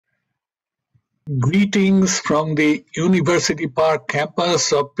Greetings from the University Park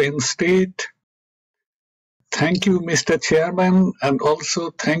campus of Penn State. Thank you, Mr. Chairman, and also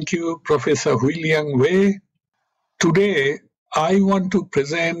thank you, Professor Huiliang Wei. Today, I want to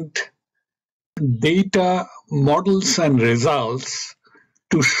present data, models, and results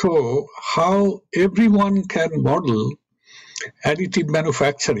to show how everyone can model additive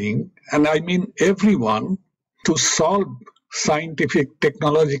manufacturing, and I mean everyone, to solve scientific,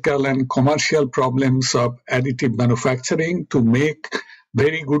 technological, and commercial problems of additive manufacturing to make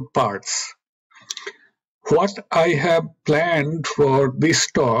very good parts. What I have planned for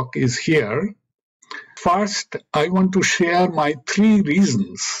this talk is here. First, I want to share my 3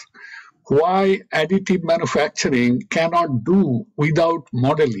 reasons why additive manufacturing cannot do without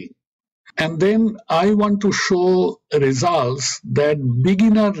modeling. And then I want to show results that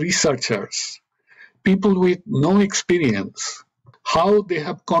beginner researchers, people with no experience, how they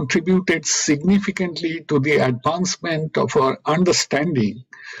have contributed significantly to the advancement of our understanding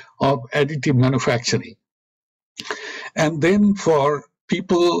of additive manufacturing. And then for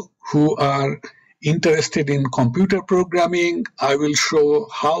people who are interested in computer programming, I will show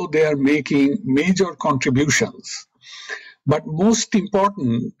how they are making major contributions. But most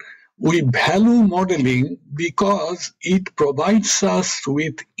important, we value modeling because it provides us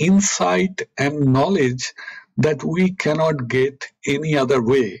with insight and knowledge that we cannot get any other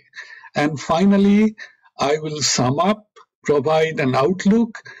way. And finally, I will sum up, provide an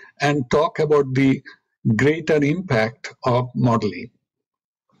outlook, and talk about the greater impact of modeling.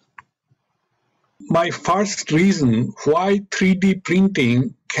 My first reason why 3D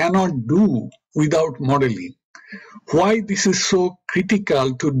printing cannot do without modeling. Why this is so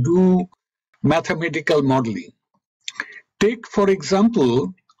critical to do mathematical modeling. Take, for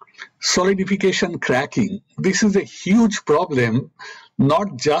example, solidification cracking. This is a huge problem,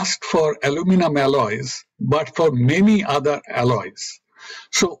 not just for aluminum alloys, but for many other alloys.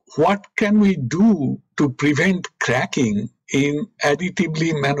 So what can we do to prevent cracking in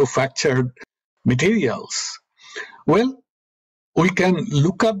additively manufactured materials? Well, we can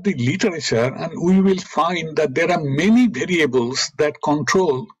look up the literature and we will find that there are many variables that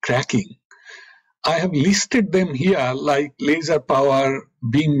control cracking. I have listed them here, like laser power,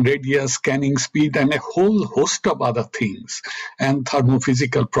 beam radius, scanning speed, and a whole host of other things, and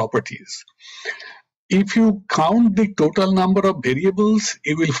thermophysical properties. If you count the total number of variables,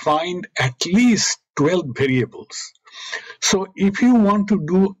 you will find at least 12 variables. So if you want to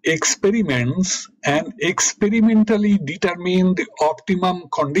do experiments and experimentally determine the optimum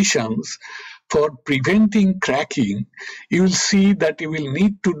conditions for preventing cracking, you will see that you will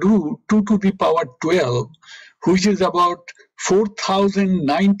need to do 2 to the power 12, which is about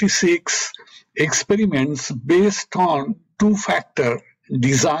 4,096 experiments based on 2-factor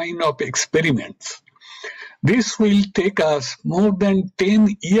design of experiments. This will take us more than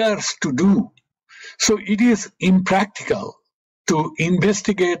 10 years to do. So it is impractical to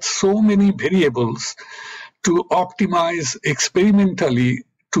investigate so many variables to optimize experimentally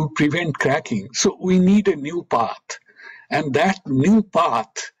to prevent cracking. So we need a new path. And that new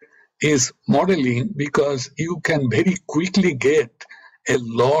path is modeling, because you can very quickly get a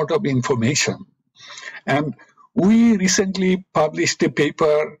lot of information. And we recently published a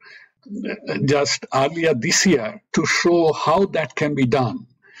paper just earlier this year to show how that can be done.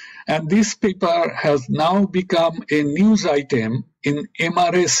 And this paper has now become a news item in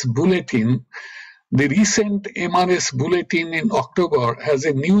MRS Bulletin. The recent MRS Bulletin in October has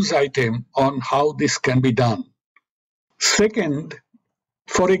a news item on how this can be done. Second,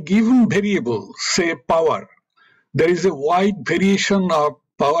 for a given variable, say power, there is a wide variation of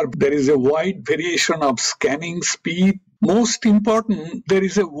power, there is a wide variation of scanning speed. Most important, there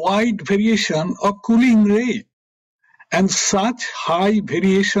is a wide variation of cooling rate. And such high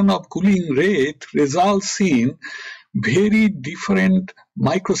variation of cooling rate results in very different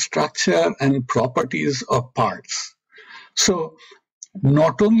microstructure and properties of parts. So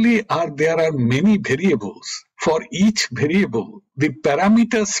not only are there many variables, for each variable, the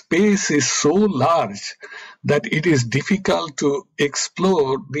parameter space is so large that it is difficult to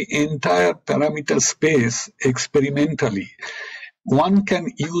explore the entire parameter space experimentally. One can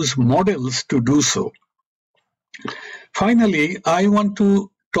use models to do so. Finally, I want to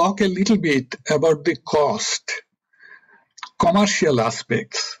talk a little bit about the cost, commercial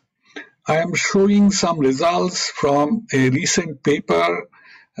aspects. I am showing some results from a recent paper.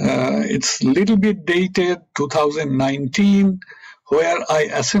 It's a little bit dated, 2019, where I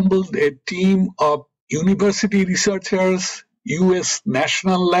assembled a team of university researchers, US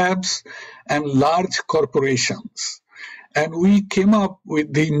national labs, and large corporations. And we came up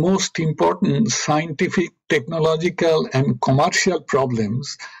with the most important scientific, technological, and commercial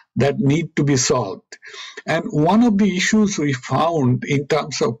problems that need to be solved. And one of the issues we found in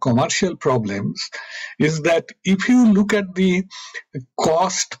terms of commercial problems is that if you look at the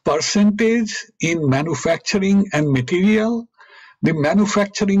cost percentage in manufacturing and material, the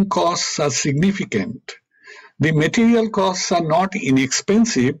manufacturing costs are significant. The material costs are not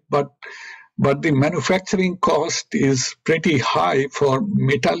inexpensive, but the manufacturing cost is pretty high for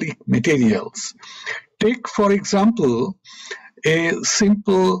metallic materials. Take, for example, a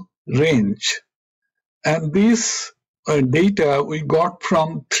simple range. And this data we got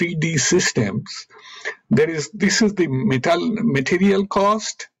from 3D systems. This is the material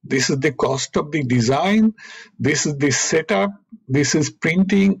cost, this is the cost of the design, this is the setup, this is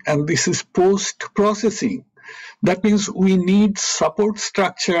printing, and this is post-processing. That means we need support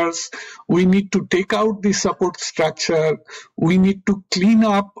structures, we need to take out the support structure, we need to clean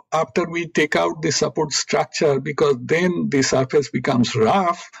up after we take out the support structure, because then the surface becomes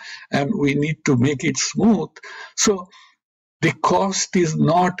rough and we need to make it smooth. So the cost is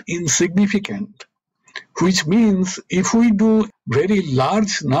not insignificant, which means if we do very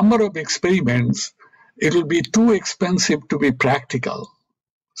large number of experiments, it will be too expensive to be practical.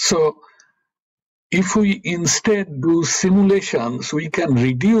 So if we instead do simulations, we can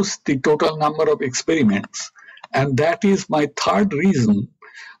reduce the total number of experiments. And that is my third reason.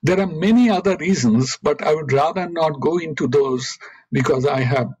 There are many other reasons, but I would rather not go into those because I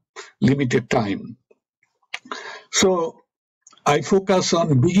have limited time. So I focus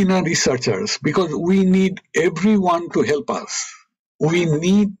on beginner researchers because we need everyone to help us. We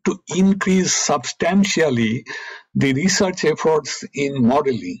need to increase substantially the research efforts in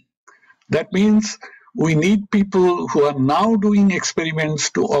modeling. That means we need people who are now doing experiments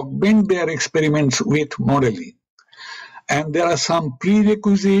to augment their experiments with modeling. And there are some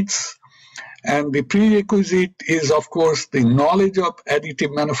prerequisites, and the prerequisite is, of course, the knowledge of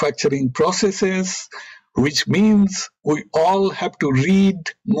additive manufacturing processes, which means we all have to read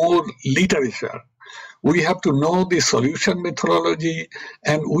more literature. We have to know the solution methodology,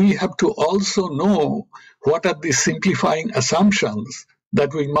 and we have to also know what are the simplifying assumptions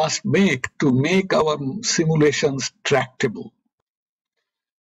that we must make to make our simulations tractable.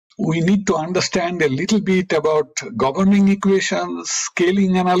 We need to understand a little bit about governing equations,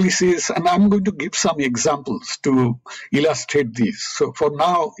 scaling analysis, and I'm going to give some examples to illustrate this. So for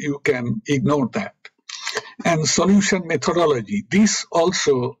now, you can ignore that. And solution methodology, this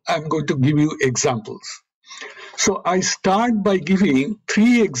also I'm going to give you examples. So I start by giving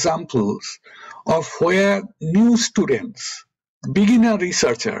 3 examples of where new students, beginner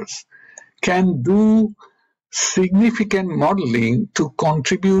researchers, can do significant modeling to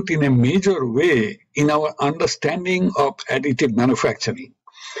contribute in a major way in our understanding of additive manufacturing.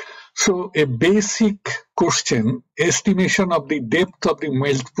 So a basic question, estimation of the depth of the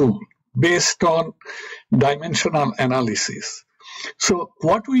melt pool based on dimensional analysis. So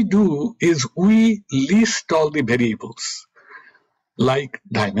what we do is we list all the variables like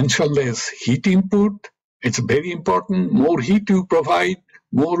dimensionless heat input. It's very important. More heat you provide,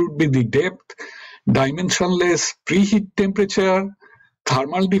 more would be the depth. Dimensionless preheat temperature,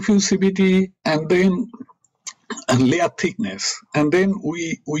 thermal diffusivity, and then layer thickness. And then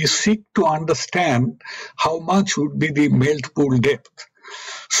we seek to understand how much would be the melt pool depth.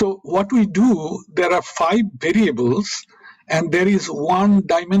 So what we do, there are 5 variables and there is 1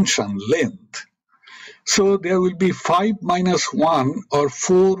 dimension, length. So there will be 5 minus 1 or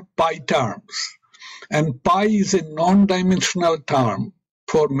 4 pi terms. And pi is a non-dimensional term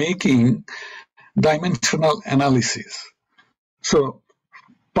for making dimensional analysis. So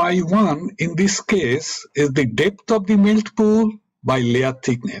pi 1 in this case is the depth of the melt pool by layer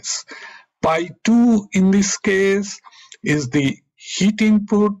thickness. Pi 2 in this case is the heat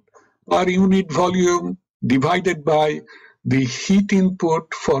input per unit volume divided by the heat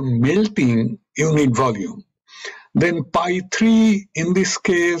input for melting unit volume. Then pi 3 in this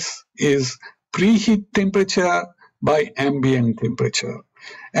case is preheat temperature by ambient temperature.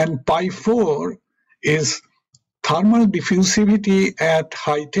 And pi 4 is thermal diffusivity at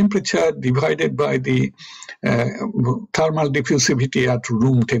high temperature divided by the thermal diffusivity at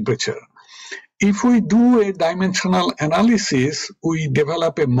room temperature. If we do a dimensional analysis, we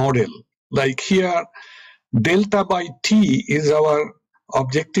develop a model. Like here, delta by T is our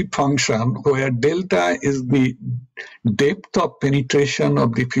objective function, where delta is the depth of penetration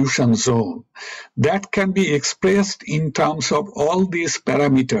of the fusion zone. That can be expressed in terms of all these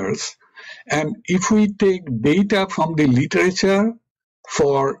parameters. And if we take data from the literature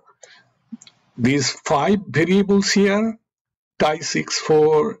for these 5 variables here,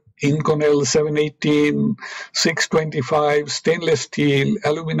 Ti-64, Inconel 718, 625, stainless steel,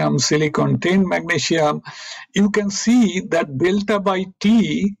 aluminum, silicon, tin, magnesium, you can see that delta by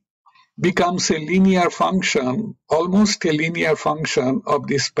T becomes a linear function, almost a linear function of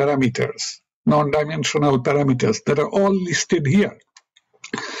these parameters, non-dimensional parameters that are all listed here.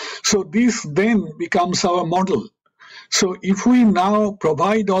 So this then becomes our model. So if we now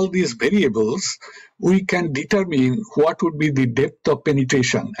provide all these variables, we can determine what would be the depth of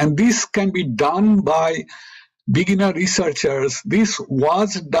penetration. And this can be done by beginner researchers. This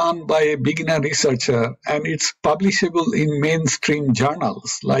was done by a beginner researcher, and it's publishable in mainstream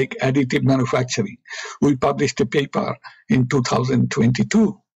journals like Additive Manufacturing. We published a paper in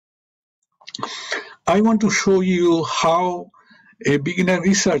 2022. I want to show you how a beginner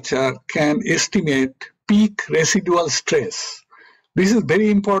researcher can estimate peak residual stress. This is very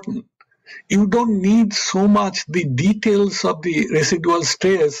important. You don't need so much the details of the residual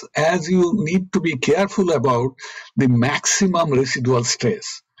stress as you need to be careful about the maximum residual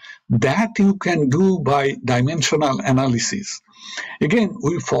stress. That you can do by dimensional analysis. Again,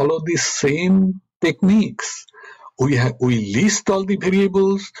 we follow the same techniques. We list all the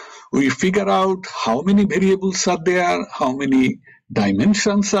variables, we figure out how many variables are there, how many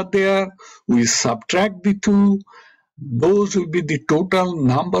dimensions are there, we subtract the two. Those will be the total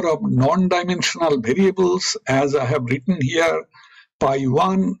number of non-dimensional variables, as I have written here,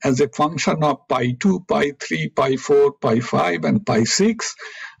 pi1 as a function of pi2, pi3, pi4, pi5, and pi6,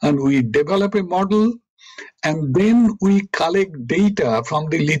 and we develop a model, and then we collect data from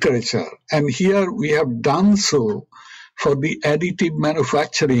the literature. And here we have done so for the additive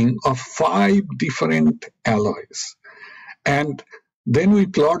manufacturing of 5 different alloys. And then we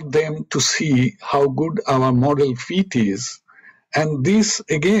plot them to see how good our model fit is. And this,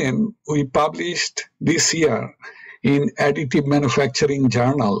 again, we published this year in Additive Manufacturing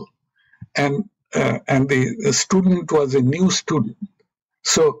Journal. And the student was a new student.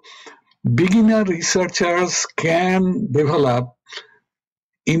 So beginner researchers can develop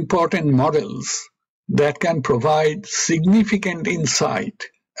important models that can provide significant insight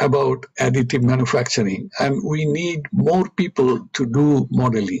about additive manufacturing, and we need more people to do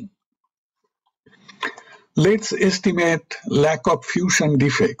modeling. Let's estimate lack of fusion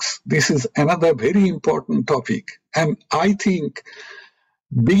defects. This is another very important topic, and I think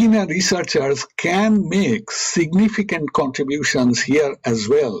beginner researchers can make significant contributions here as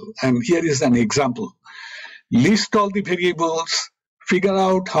well. And here is an example. List all the variables, figure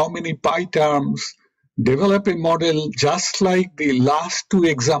out how many pi terms, develop a model just like the last 2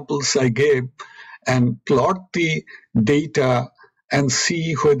 examples I gave, and plot the data and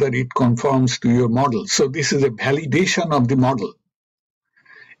see whether it conforms to your model. So this is a validation of the model.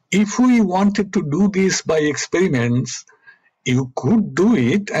 If we wanted to do this by experiments, you could do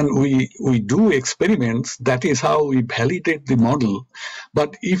it, and we do experiments. That is how we validate the model.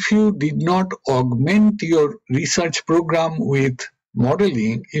 But if you did not augment your research program with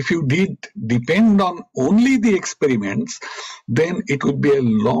modeling, if you did depend on only the experiments, then it would be a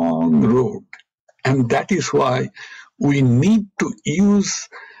long road. And that is why we need to use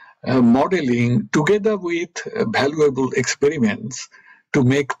modeling together with valuable experiments to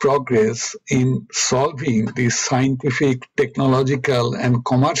make progress in solving these scientific, technological, and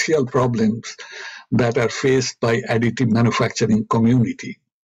commercial problems that are faced by additive manufacturing community.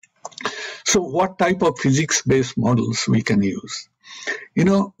 So what type of physics-based models we can use? You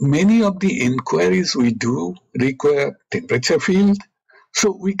know, many of the inquiries we do require temperature field.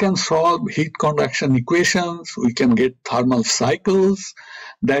 So we can solve heat conduction equations, we can get thermal cycles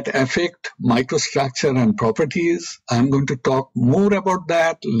that affect microstructure and properties. I'm going to talk more about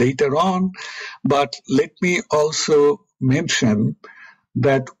that later on, but let me also mention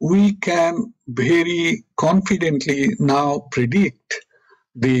that we can very confidently now predict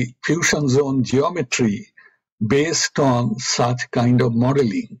the fusion zone geometry based on such kind of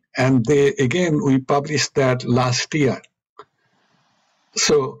modeling. And we published that last year.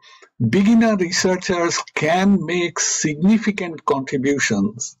 So beginner researchers can make significant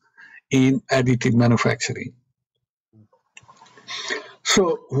contributions in additive manufacturing.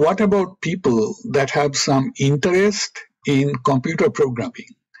 So what about people that have some interest in computer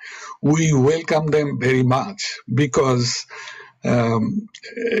programming? We welcome them very much because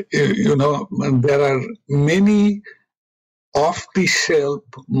you know, there are many off-the-shelf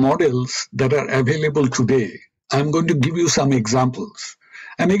models that are available today. I'm going to give you some examples.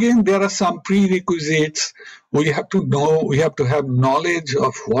 And again, there are some prerequisites. We have to know, we have to have knowledge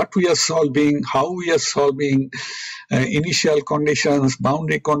of what we are solving, how we are solving, initial conditions,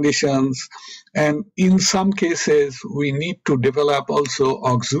 boundary conditions, and in some cases, we need to develop also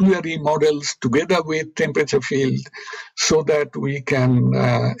auxiliary models together with temperature field so that we can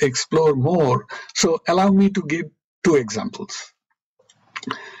explore more. So allow me to give 2 examples.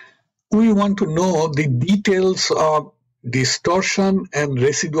 We want to know the details of distortion and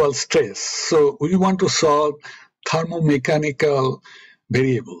residual stress. So we want to solve thermomechanical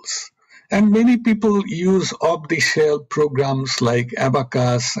variables. And many people use off-the-shelf programs like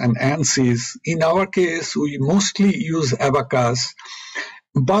Abacus and ANSYS. In our case, we mostly use Abacus,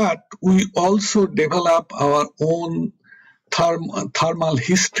 but we also develop our own thermal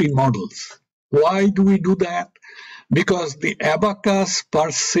history models. Why do we do that? Because the Abacus per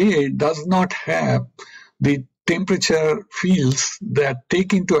se does not have the temperature fields that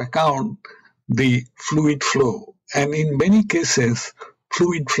take into account the fluid flow. And in many cases,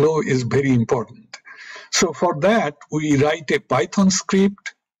 fluid flow is very important. So for that, we write a Python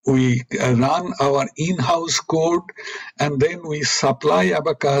script, we run our in-house code, and then we supply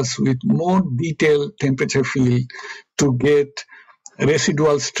Abacus with more detailed temperature field to get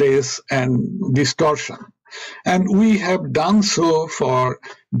residual stress and distortion. And we have done so for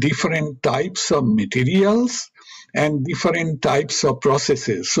different types of materials and different types of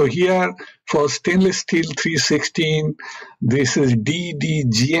processes. So here for stainless steel 316, this is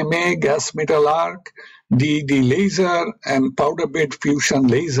DD-GMA gas metal arc, DD laser, and powder bed fusion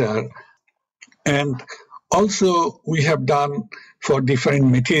laser. And also we have done for different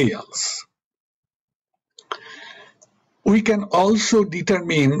materials. We can also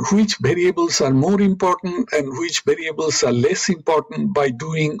determine which variables are more important and which variables are less important by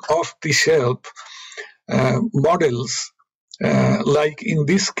doing off-the-shelf models. Like in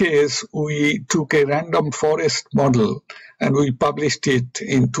this case, we took a random forest model and we published it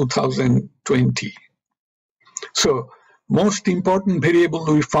in 2020. So most important variable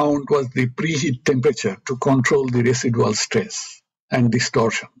we found was the preheat temperature to control the residual stress and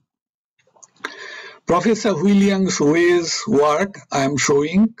distortion. Professor Huiliang's Wei's work I am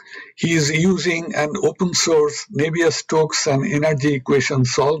showing, he is using an open source Navier-Stokes and energy equation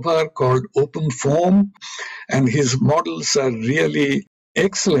solver called OpenFOAM, and his models are really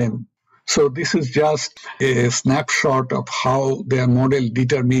excellent. So this is just a snapshot of how their model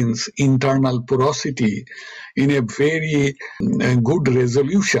determines internal porosity in a very good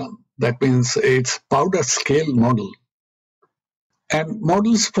resolution. That means it's powder scale model. And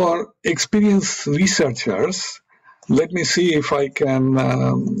models for experienced researchers, let me see if I can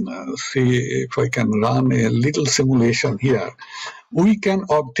run a little simulation here. We can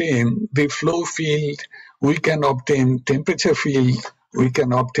obtain the flow field, we can obtain temperature field, we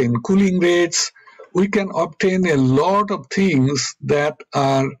can obtain cooling rates, we can obtain a lot of things that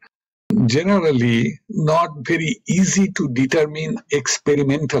are generally not very easy to determine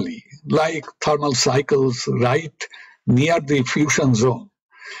experimentally, like thermal cycles right near the fusion zone.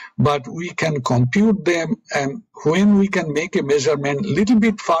 But we can compute them, and when we can make a measurement a little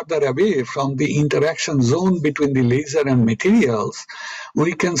bit farther away from the interaction zone between the laser and materials,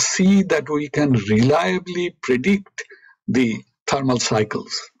 we can see that we can reliably predict the thermal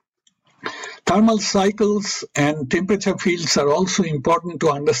cycles. Thermal cycles and temperature fields are also important to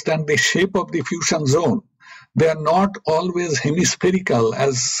understand the shape of the fusion zone. They are not always hemispherical,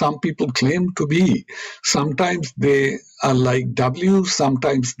 as some people claim to be. Sometimes they are like W,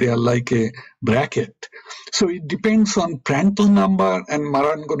 sometimes they are like a bracket. So it depends on Prandtl number and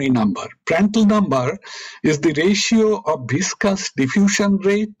Marangoni number. Prandtl number is the ratio of viscous diffusion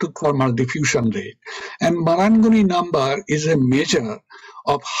rate to thermal diffusion rate. And Marangoni number is a measure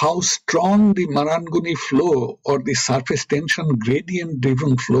of how strong the Marangoni flow or the surface tension gradient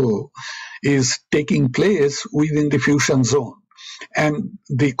driven flow is taking place within the fusion zone. And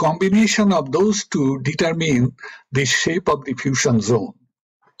the combination of those two determine the shape of the fusion zone.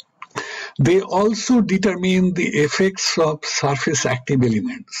 They also determine the effects of surface active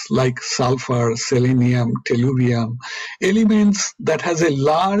elements like sulfur, selenium, tellurium, elements that has a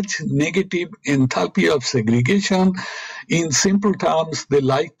large negative enthalpy of segregation. In simple terms, they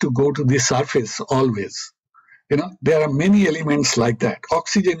like to go to the surface always. You know, there are many elements like that.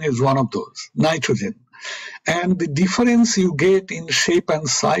 Oxygen is one of those, nitrogen. And the difference you get in shape and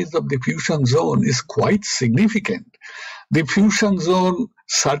size of the fusion zone is quite significant. The fusion zone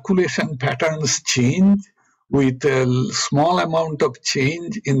circulation patterns change with a small amount of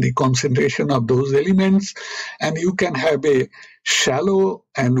change in the concentration of those elements, and you can have a shallow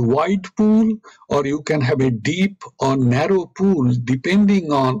and wide pool, or you can have a deep or narrow pool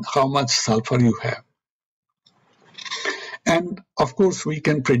depending on how much sulfur you have. And of course, we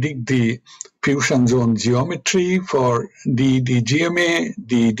can predict the fusion zone geometry for DD-GMA,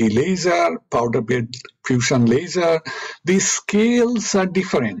 DD laser, powder bed fusion laser. These scales are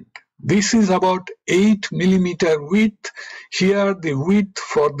different. This is about 8 millimeter width. Here, the width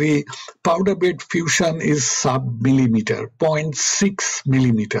for the powder bed fusion is sub-millimeter, 0.6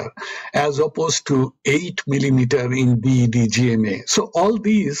 millimeter, as opposed to 8 millimeter in DD-GMA. So all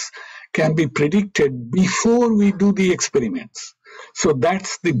these can be predicted before we do the experiments. So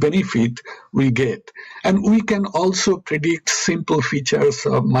that's the benefit we get. And we can also predict simple features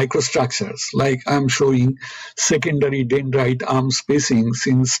of microstructures, like I'm showing secondary dendrite arm spacings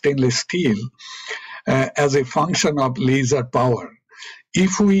in stainless steel as a function of laser power.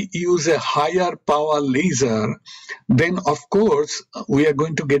 If we use a higher power laser, then of course we are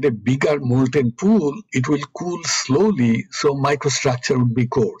going to get a bigger molten pool. It will cool slowly, so microstructure would be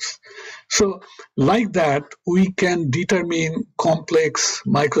coarse. So like that, we can determine complex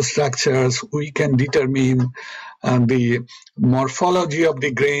microstructures. We can determine the morphology of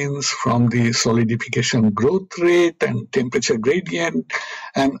the grains from the solidification growth rate and temperature gradient.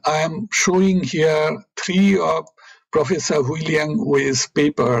 And I am showing here 3 of Professor Huiliang's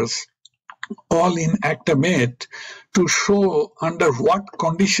papers, all in Actamate, to show under what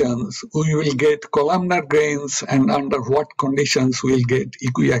conditions we will get columnar grains and under what conditions we will get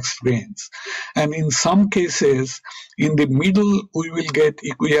equiax grains. And in some cases, in the middle, we will get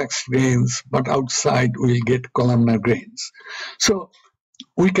equiax grains, but outside we will get columnar grains. So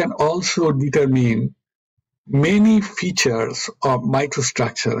we can also determine many features of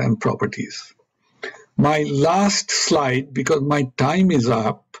microstructure and properties. My last slide, because my time is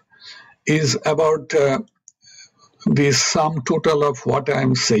up, is about the sum total of what I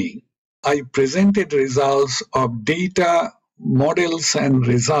am saying. I presented results of data, models, and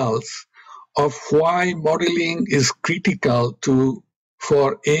results of why modeling is critical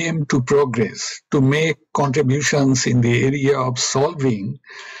for AM to progress, to make contributions in the area of solving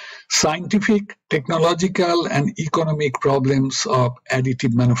scientific, technological, and economic problems of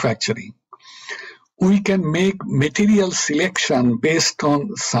additive manufacturing. We can make material selection based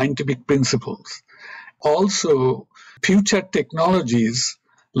on scientific principles. Also, future technologies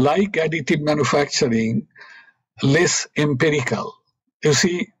like additive manufacturing, less empirical. You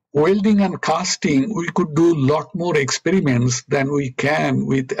see, welding and casting, we could do a lot more experiments than we can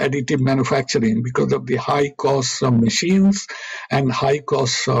with additive manufacturing because of the high costs of machines and high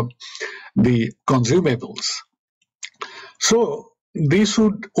costs of the consumables. So, this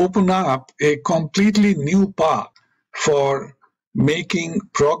would open up a completely new path for making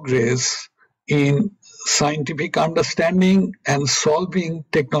progress in scientific understanding and solving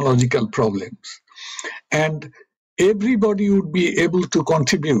technological problems. And everybody would be able to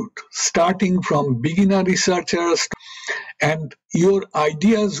contribute, starting from beginner researchers, and your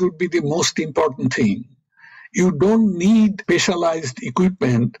ideas would be the most important thing. You don't need specialized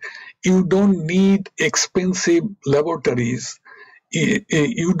equipment. You don't need expensive laboratories.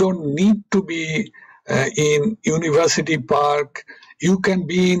 You don't need to be in University Park. You can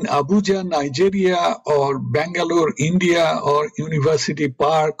be in Abuja, Nigeria, or Bangalore, India, or University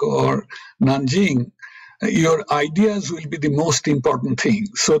Park, or Nanjing. Your ideas will be the most important thing.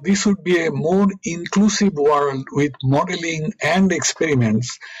 So this would be a more inclusive world with modeling and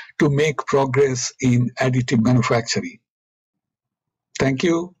experiments to make progress in additive manufacturing. Thank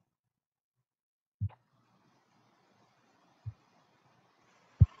you.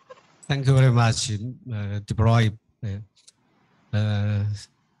 Thank you very much, DebRoy.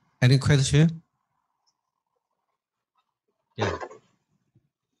 Any question? Yeah.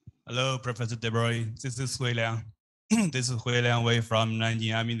 Hello, Professor DebRoy. This is Huiliang. This is Huiliang Wei from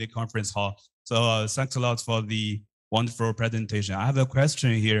Nanjing. I'm in the conference hall. So thanks a lot for the wonderful presentation. I have a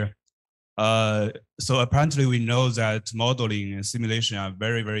question here. So apparently we know that modeling and simulation are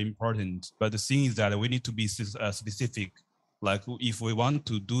very, very important. But the thing is that we need to be specific. Like if we want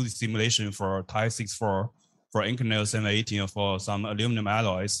to do the simulation for Type 64, for Inconel 718, or for some aluminum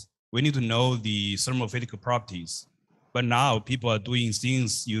alloys, we need to know the thermophysical properties. But now people are doing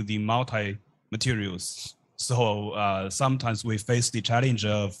things using multi-materials. So sometimes we face the challenge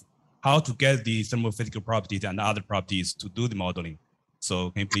of how to get the thermophysical properties and other properties to do the modeling.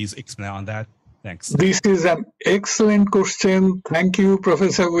 So can you please explain on that? Thanks. This is an excellent question. Thank you,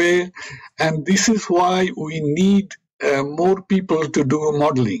 Professor Wei. And this is why we need more people to do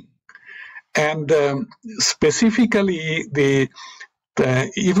modeling. And specifically,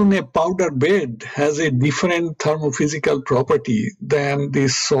 even a powder bed has a different thermophysical property than the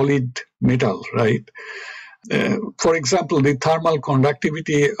solid metal, right? For example, the thermal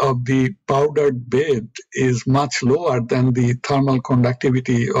conductivity of the powdered bed is much lower than the thermal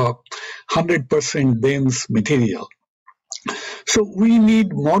conductivity of 100% dense material. So we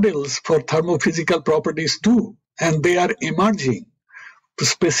need models for thermophysical properties too, and they are emerging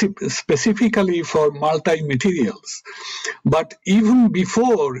specifically for multi-materials. But even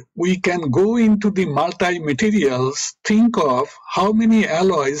before we can go into the multi-materials, think of how many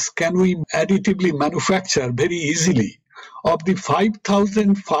alloys can we additively manufacture very easily. Of the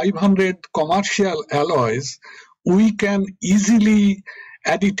 5,500 commercial alloys, we can easily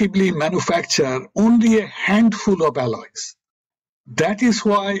additively manufacture only a handful of alloys. That is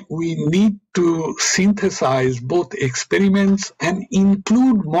why we need to synthesize both experiments and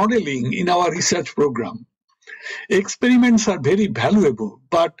include modeling in our research program. Experiments are very valuable,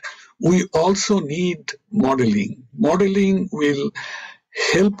 but we also need modeling. Modeling will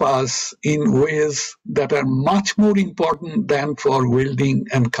help us in ways that are much more important than for welding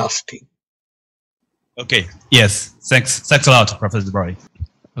and casting. Okay, yes, thanks a lot, Professor DebRoy.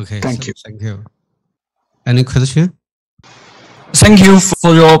 Okay, thank you. Thank you. Any question? Thank you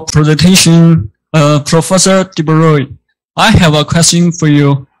for your presentation, Professor DebRoy. I have a question for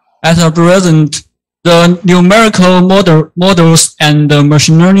you. At present, the numerical models and the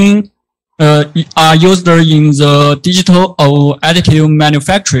machine learning are used in the digital or additive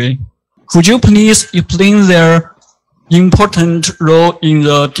manufacturing. Could you please explain their important role in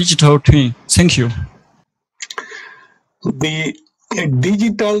the digital twin? Thank you. The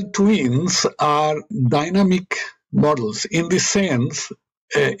digital twins are dynamic models in the sense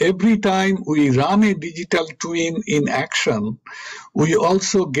every time we run a digital twin in action, we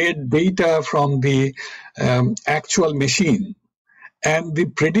also get data from the actual machine, and the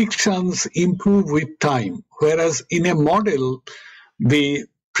predictions improve with time, whereas in a model the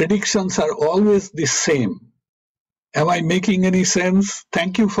predictions are always the same. Am I making any sense?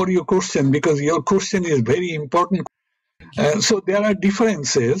 Thank you for your question, because your question is very important. So there are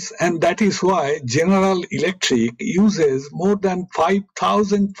differences, and that is why General Electric uses more than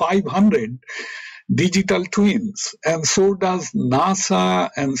 5,500 digital twins, and so does NASA,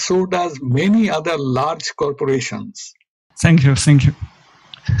 and so does many other large corporations. Thank you. Thank you.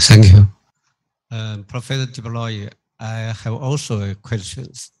 Thank you. Professor DebRoy, I have also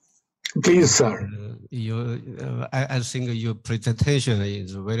questions. Please, sir. I think your presentation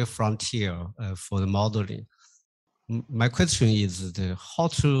is very frontier for the modeling. My question is how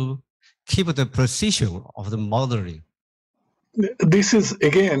to keep the precision of the modeling. This is,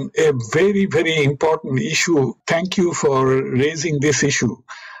 again, a very, very important issue. Thank you for raising this issue.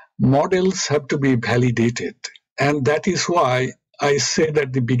 Models have to be validated. And that is why I said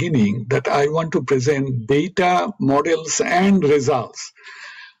at the beginning that I want to present data, models, and results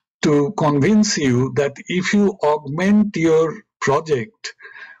to convince you that if you augment your project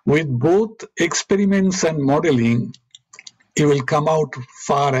with both experiments and modeling, you will come out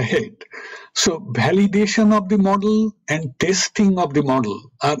far ahead. So validation of the model and testing of the model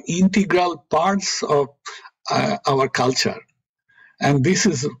are integral parts of our culture. And this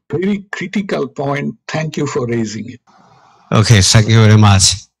is a very critical point. Thank you for raising it. Okay, thank you very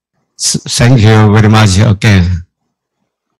much. Thank you very much again.